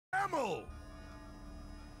Ammo!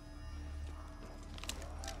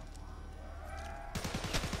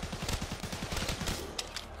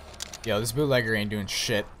 Yo, this bootlegger ain't doing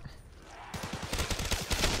shit.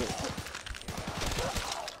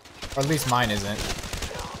 Or at least mine isn't.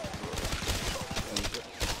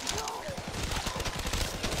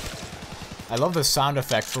 I love the sound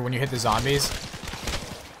effect for when you hit the zombies.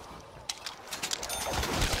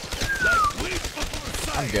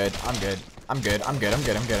 I'm good. I'm good. I'm good. I'm good. I'm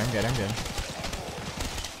good. I'm good. I'm good. I'm good.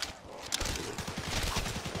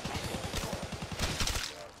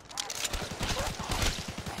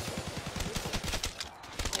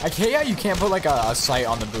 I can't. Yeah, you can't put like a sight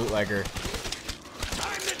on the bootlegger.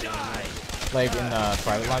 Like in the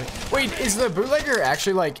private lobby. Wait, is the bootlegger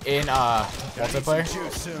actually like in multiplayer?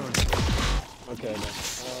 Okay.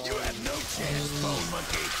 You had no chance, phone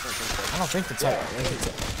monkey. I don't think the type.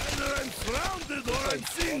 Either I'm surrounded or I'm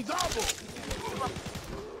seeing double.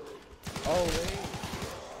 Oh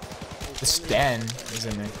wait. The Sten is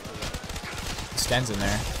in there. The Sten's in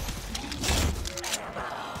there.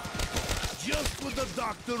 Just what the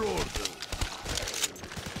doctor ordered.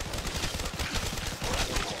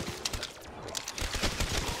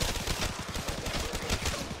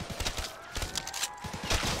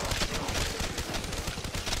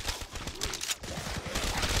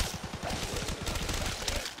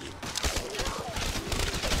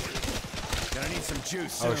 Gonna need some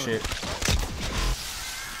juice soon. Oh shit.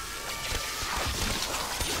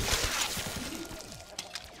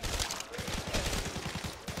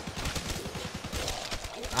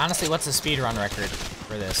 Honestly, what's the speedrun record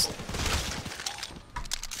for this?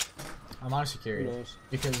 I'm honestly curious.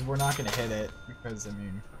 Because we're not gonna hit it. Because, I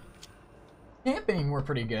mean... Camping, we're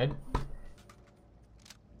pretty good.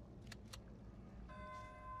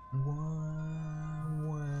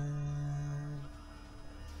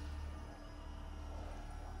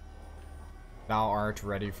 Thou art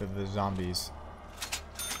ready for the zombies.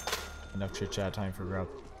 Enough chit chat, time for grub.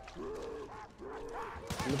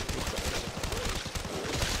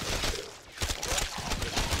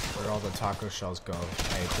 Where all the taco shells go?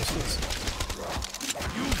 Hey, this is.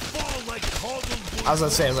 You fall like coddled. I was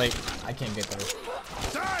gonna say, like, I can't get those.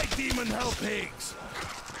 Die, demon hell pigs!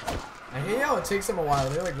 I hate how it takes them a while.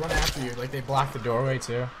 They like run after you. Like they block the doorway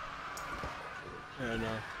too. Yeah, I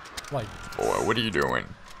know. Like, boy, what are you doing?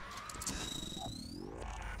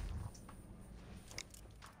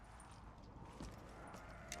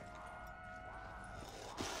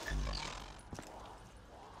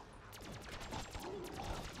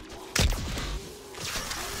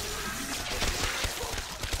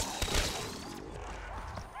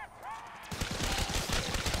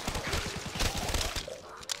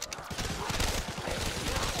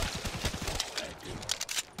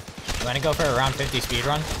 You wanna go for a round 50 speed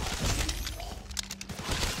run?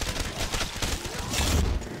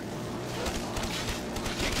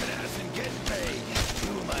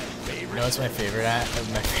 You know what's my favorite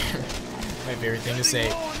my favorite thing to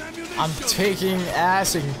say? I'm taking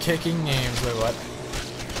ass and kicking names. Wait, what?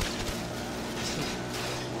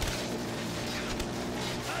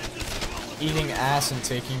 Eating ass and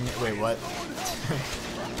taking. Wait, what?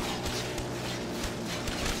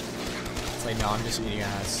 It's like, no, I'm just eating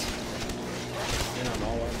ass.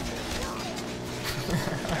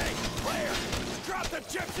 Hey, player! Drop the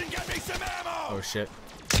chips and get me some ammo! Oh shit.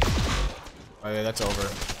 Okay, that's over.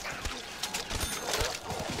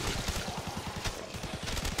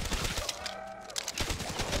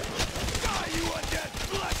 Die, you undead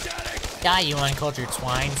flesh addict! Die, you uncultured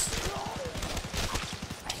swines.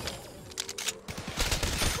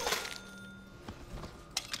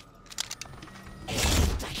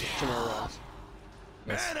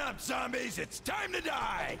 Man up, zombies! It's time to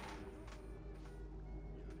die!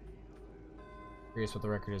 Curious what the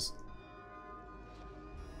record is.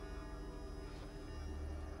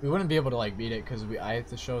 We wouldn't be able to like beat it because I have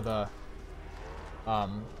to show the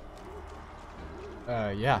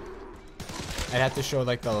yeah. I'd have to show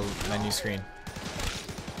like the menu screen.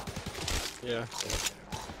 Yeah.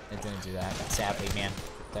 It didn't do that. Sadly, man.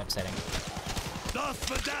 That's upsetting. Dos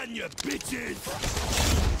Vidania, bitches!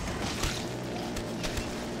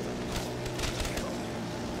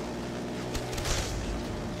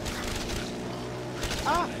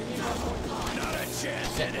 Ah! Not a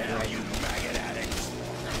chance in hell, you maggot addicts!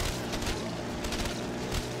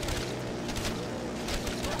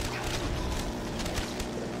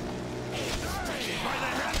 By the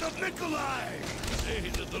hand of Nikolai! Hey,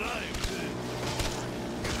 the drive.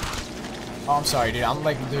 Oh, I'm sorry, dude. I'm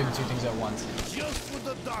like doing two things at once. Just what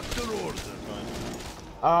the doctor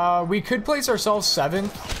ordered. We could place ourselves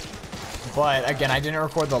 7th, but again, I didn't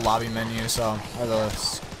record the lobby menu, so or the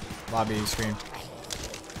lobby screen.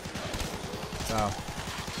 So.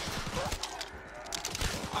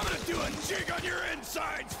 I'm gonna do a jig on your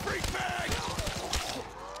insides, freak bag!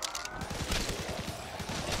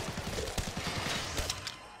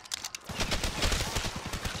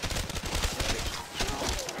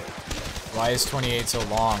 Why is 28 so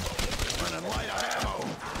long? Running light on ammo.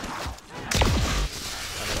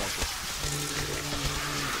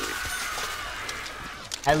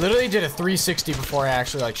 I literally did a 360 before I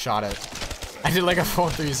actually like shot it. I did like a full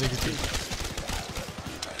 360.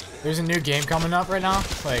 There's a new game coming up right now,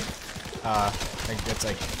 like it's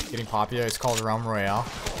like getting popular. It's called Realm Royale.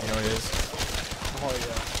 You know what it is? Oh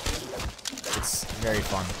yeah. It's very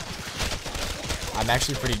fun.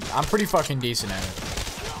 I'm pretty fucking decent at it.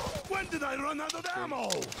 When did I run out of ammo?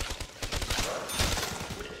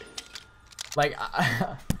 Like,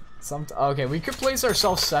 okay, we could place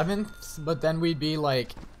ourselves 7th, but then we'd be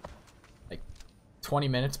like 20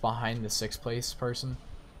 minutes behind the 6th place person.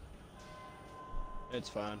 It's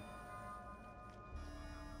fine.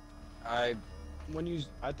 I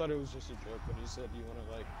thought it was just a joke when you said you want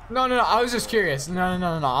to like. No, I was just curious. No.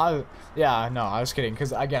 I was kidding.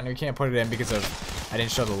 Because again, we can't put it in because I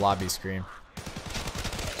didn't show the lobby screen.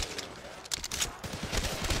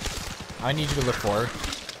 I need you to look forward.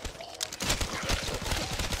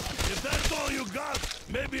 If that's all you got,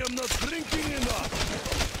 maybe I'm not drinking enough.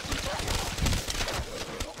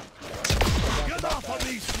 Get off of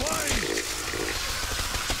these flames!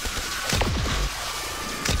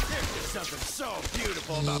 There's something so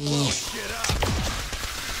beautiful about blowing shit up.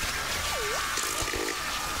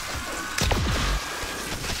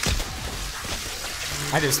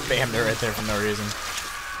 I just spammed it right there for no reason.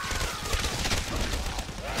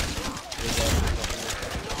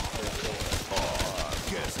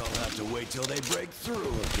 Guess I'll have to wait till they break through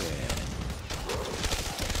again.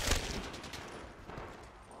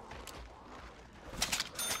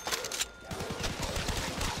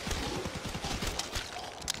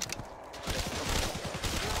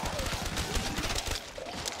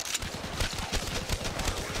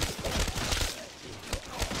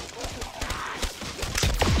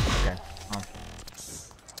 Okay.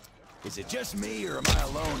 Is it just me or am I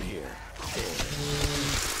alone here?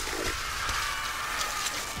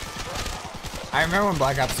 I remember when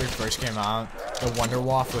Black Ops 3 first came out, the Wonder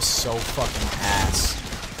Waff was so fucking ass.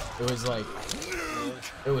 It was like,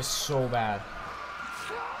 it was so bad.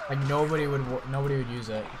 Like nobody would use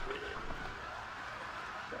it.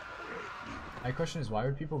 My question is, why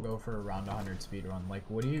would people go for a round 100 speed run? Like,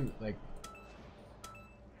 what do you like?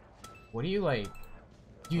 What do you like?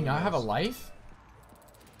 Do you not have a life?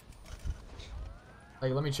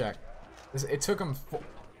 Like, let me check. It took him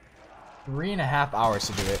 3.5 hours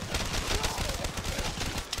to do it.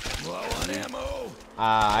 Low on ammo.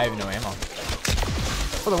 I have no ammo.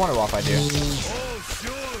 For the Wonder Waff, I do. Oh,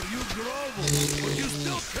 sure, you grovel, but you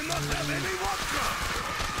still cannot have any vodka.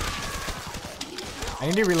 I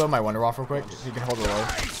need to reload my Wonder Waff real quick, so you can hold the load.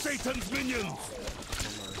 Hey, Satan's minions!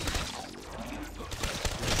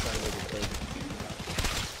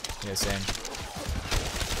 Yeah, same.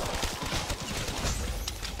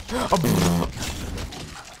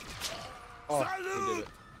 Oh, he did it.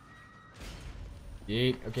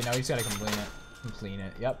 Yeet. Okay, now he's gotta complete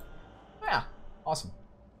it. Yep. Yeah. Awesome.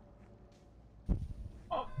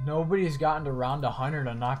 Oh, nobody's gotten to round 100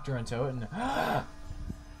 on Nocturne Toten.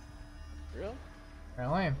 Really?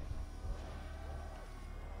 Apparently.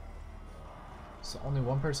 So only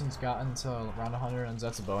one person's gotten to round 100 on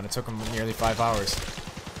Zetsubo, and it took him nearly 5 hours.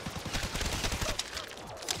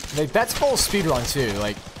 Like, that's full speedrun too.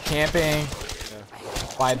 Like, camping,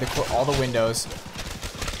 by all the windows.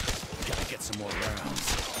 Gotta get some more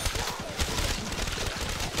rounds.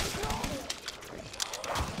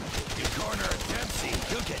 You corner a Dempsey,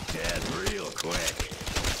 you'll get dead real quick.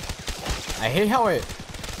 I hate how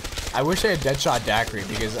I wish I had Deadshot Daiquiri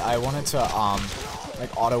because I wanted to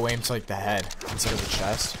like auto aim to like the head instead of the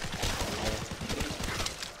chest.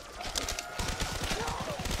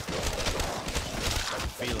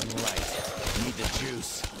 Feeling light. Need the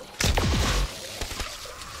juice.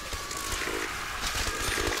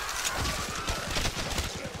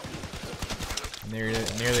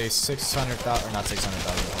 Nearly 600,000, or not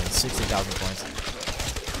 600,000 points, 60,000 points.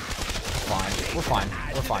 Fine. We're fine.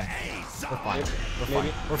 We're fine. We're fine. We're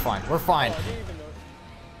fine. We're fine. We're fine.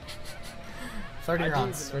 30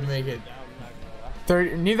 rounds. We're gonna make it.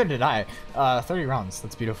 30. Neither did I. 30 rounds.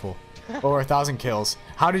 That's beautiful. Over 1,000 kills.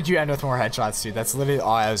 How did you end with more headshots, dude? That's literally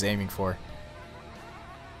all I was aiming for.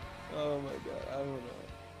 Oh my god, I don't know.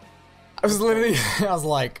 I was literally, I was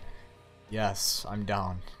like, yes, I'm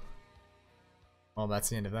down. Well, that's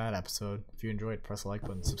the end of that episode. If you enjoyed, press the like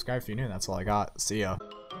button. Subscribe if you're new. That's all I got. See ya.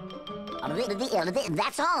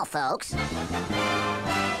 That's all, folks.